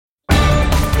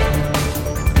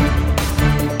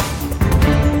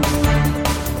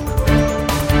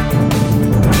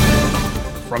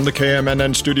From the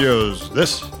KMNN studios,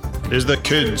 this is the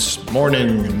Kids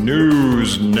Morning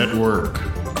News Network.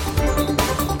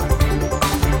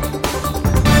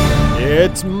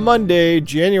 It's Monday,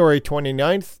 January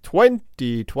 29th,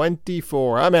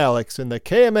 2024. I'm Alex in the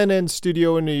KMNN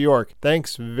studio in New York.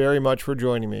 Thanks very much for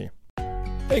joining me.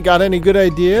 Hey, got any good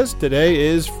ideas? Today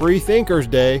is Free Thinkers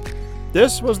Day.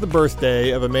 This was the birthday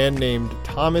of a man named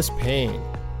Thomas Paine.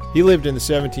 He lived in the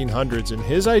 1700s, and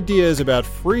his ideas about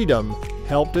freedom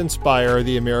helped inspire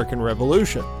the American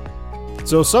Revolution.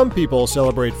 So some people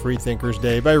celebrate Free Thinkers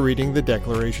Day by reading the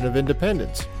Declaration of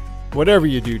Independence. Whatever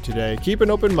you do today, keep an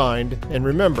open mind, and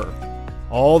remember,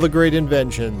 all the great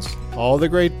inventions, all the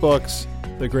great books,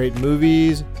 the great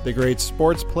movies, the great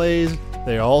sports plays,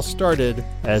 they all started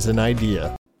as an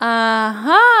idea.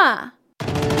 Aha!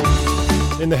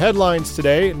 In the headlines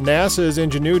today, NASA's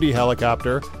Ingenuity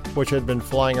helicopter, which had been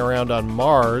flying around on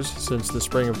Mars since the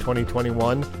spring of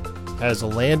 2021, has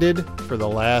landed for the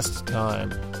last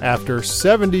time. After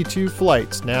 72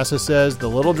 flights, NASA says the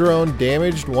little drone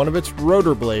damaged one of its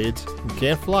rotor blades and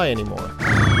can't fly anymore.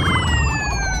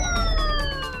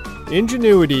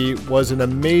 Ingenuity was an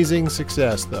amazing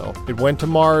success, though. It went to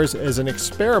Mars as an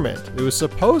experiment. It was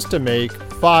supposed to make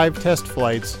 5 test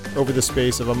flights over the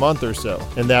space of a month or so,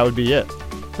 and that would be it.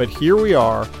 But here we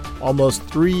are, almost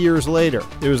 3 years later.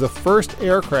 It was the first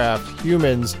aircraft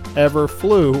humans ever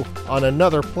flew on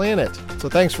another planet. So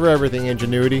thanks for everything,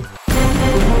 Ingenuity.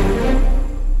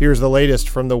 Here's the latest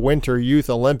from the Winter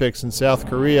Youth Olympics in South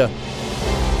Korea.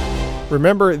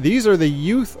 Remember, these are the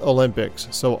Youth Olympics,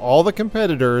 so all the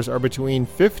competitors are between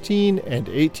 15 and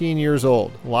 18 years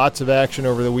old. Lots of action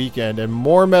over the weekend and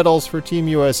more medals for Team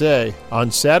USA. On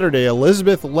Saturday,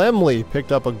 Elizabeth Lemley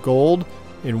picked up a gold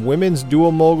in women's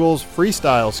dual moguls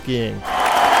freestyle skiing,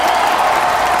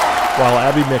 while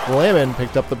Abby McLammon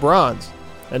picked up the bronze.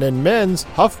 And in men's,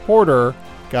 Huff Porter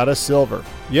got a silver.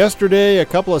 Yesterday, a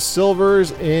couple of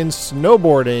silvers in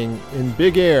snowboarding in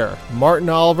big air. Martin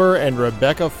Oliver and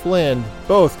Rebecca Flynn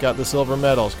both got the silver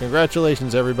medals.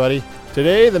 Congratulations, everybody.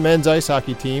 Today, the men's ice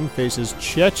hockey team faces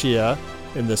Czechia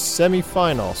in the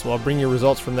semifinal, so I'll bring you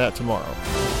results from that tomorrow.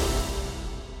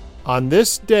 On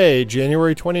this day,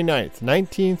 January 29th,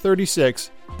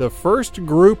 1936, the first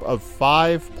group of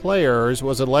 5 players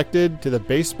was elected to the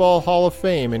Baseball Hall of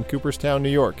Fame in Cooperstown, New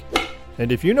York.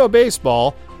 And if you know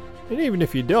baseball, and even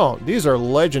if you don't, these are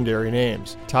legendary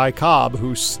names. Ty Cobb,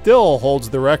 who still holds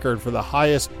the record for the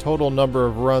highest total number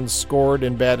of runs scored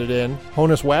and batted in.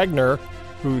 Honus Wagner,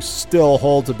 who still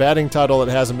holds a batting title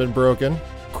that hasn't been broken.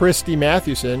 Christy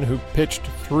Mathewson, who pitched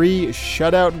 3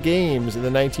 shutout games in the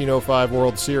 1905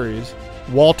 World Series.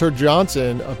 Walter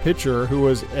Johnson, a pitcher who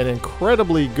was an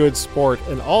incredibly good sport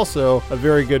and also a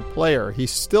very good player. He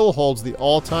still holds the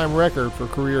all-time record for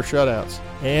career shutouts.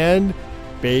 And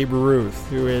Babe Ruth,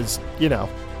 who is,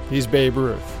 he's Babe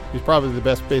Ruth. He's probably the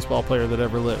best baseball player that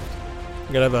ever lived.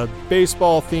 I'm going to have a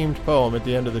baseball-themed poem at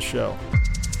the end of the show.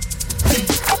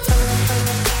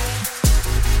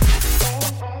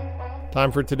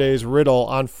 Time for today's riddle.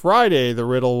 On Friday, the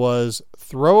riddle was,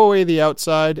 throw away the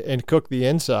outside and cook the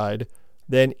inside,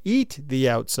 then eat the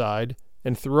outside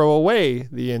and throw away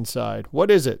the inside. What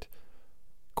is it?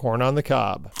 Corn on the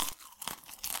cob.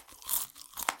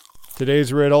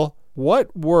 Today's riddle,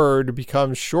 what word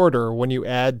becomes shorter when you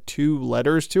add 2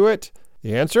 letters to it?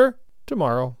 The answer?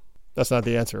 Tomorrow. That's not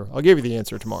the answer. I'll give you the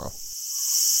answer tomorrow.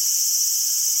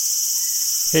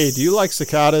 Hey, do you like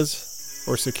cicadas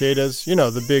or cicadas?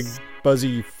 The big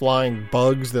buzzy flying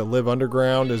bugs that live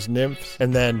underground as nymphs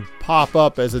and then pop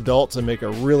up as adults and make a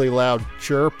really loud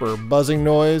chirp or buzzing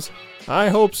noise? I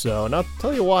hope so, and I'll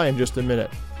tell you why in just a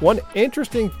minute. One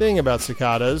interesting thing about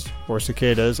cicadas, or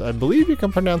cicadas, I believe you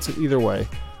can pronounce it either way.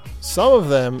 Some of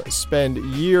them spend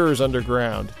years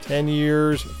underground, 10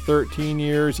 years, 13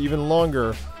 years, even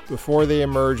longer, before they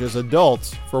emerge as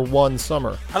adults for one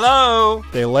summer. Hello!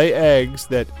 They lay eggs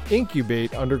that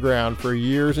incubate underground for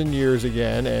years and years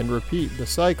again and repeat the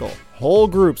cycle. Whole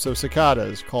groups of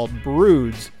cicadas, called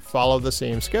broods, follow the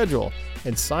same schedule,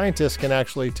 and scientists can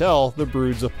actually tell the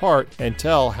broods apart and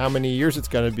tell how many years it's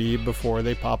going to be before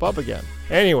they pop up again.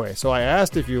 Anyway, so I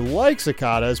asked if you like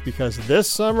cicadas because this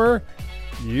summer,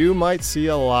 you might see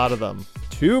a lot of them.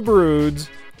 2 broods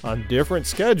on different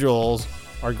schedules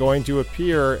are going to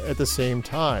appear at the same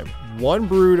time. One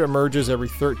brood emerges every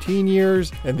 13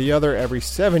 years and the other every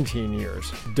 17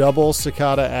 years. Double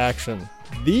cicada action.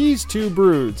 These 2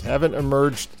 broods haven't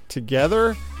emerged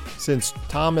together since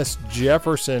Thomas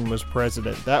Jefferson was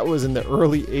president. That was in the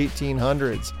early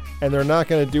 1800s. And they're not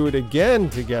going to do it again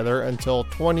together until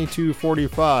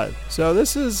 2245. So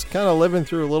this is kind of living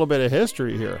through a little bit of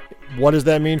history here. What does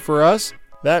that mean for us?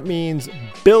 That means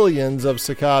billions of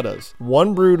cicadas.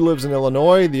 One brood lives in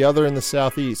Illinois, the other in the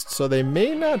southeast, so they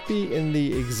may not be in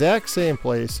the exact same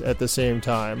place at the same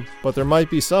time, but there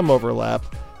might be some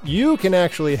overlap. You can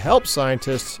actually help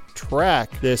scientists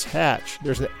track this hatch.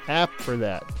 There's an app for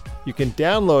that. You can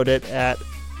download it at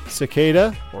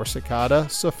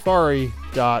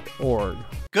cicadasafari.org.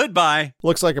 Goodbye.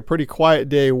 Looks like a pretty quiet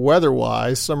day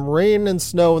weather-wise. Some rain and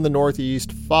snow in the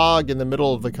northeast, fog in the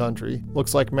middle of the country.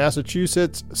 Looks like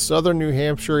Massachusetts, southern New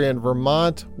Hampshire, and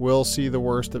Vermont will see the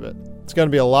worst of it. It's going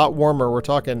to be a lot warmer. We're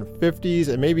talking 50s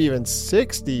and maybe even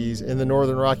 60s in the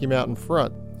northern Rocky Mountain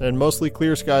front. And mostly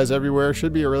clear skies everywhere.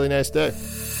 Should be a really nice day.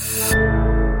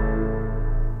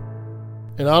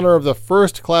 In honor of the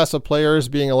first class of players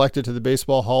being elected to the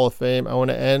Baseball Hall of Fame, I want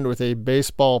to end with a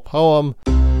baseball poem.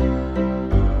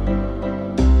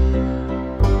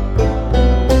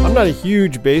 I'm not a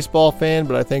huge baseball fan,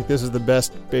 but I think this is the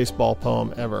best baseball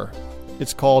poem ever.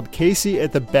 It's called Casey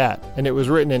at the Bat, and it was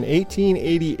written in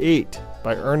 1888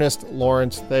 by Ernest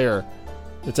Lawrence Thayer.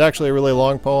 It's actually a really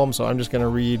long poem, so I'm just going to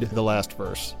read the last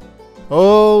verse.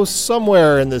 Oh,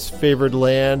 somewhere in this favored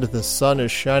land, the sun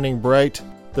is shining bright.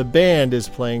 The band is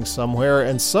playing somewhere,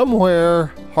 and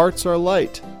somewhere hearts are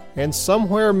light. And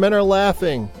somewhere men are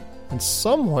laughing, and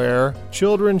somewhere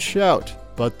children shout.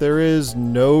 But there is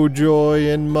no joy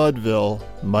in Mudville.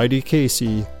 Mighty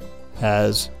Casey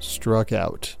has struck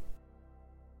out.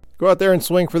 Go out there and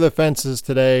swing for the fences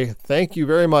today. Thank you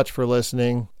very much for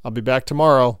listening. I'll be back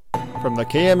tomorrow. From the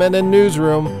KMNN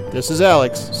Newsroom, this is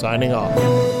Alex signing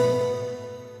off.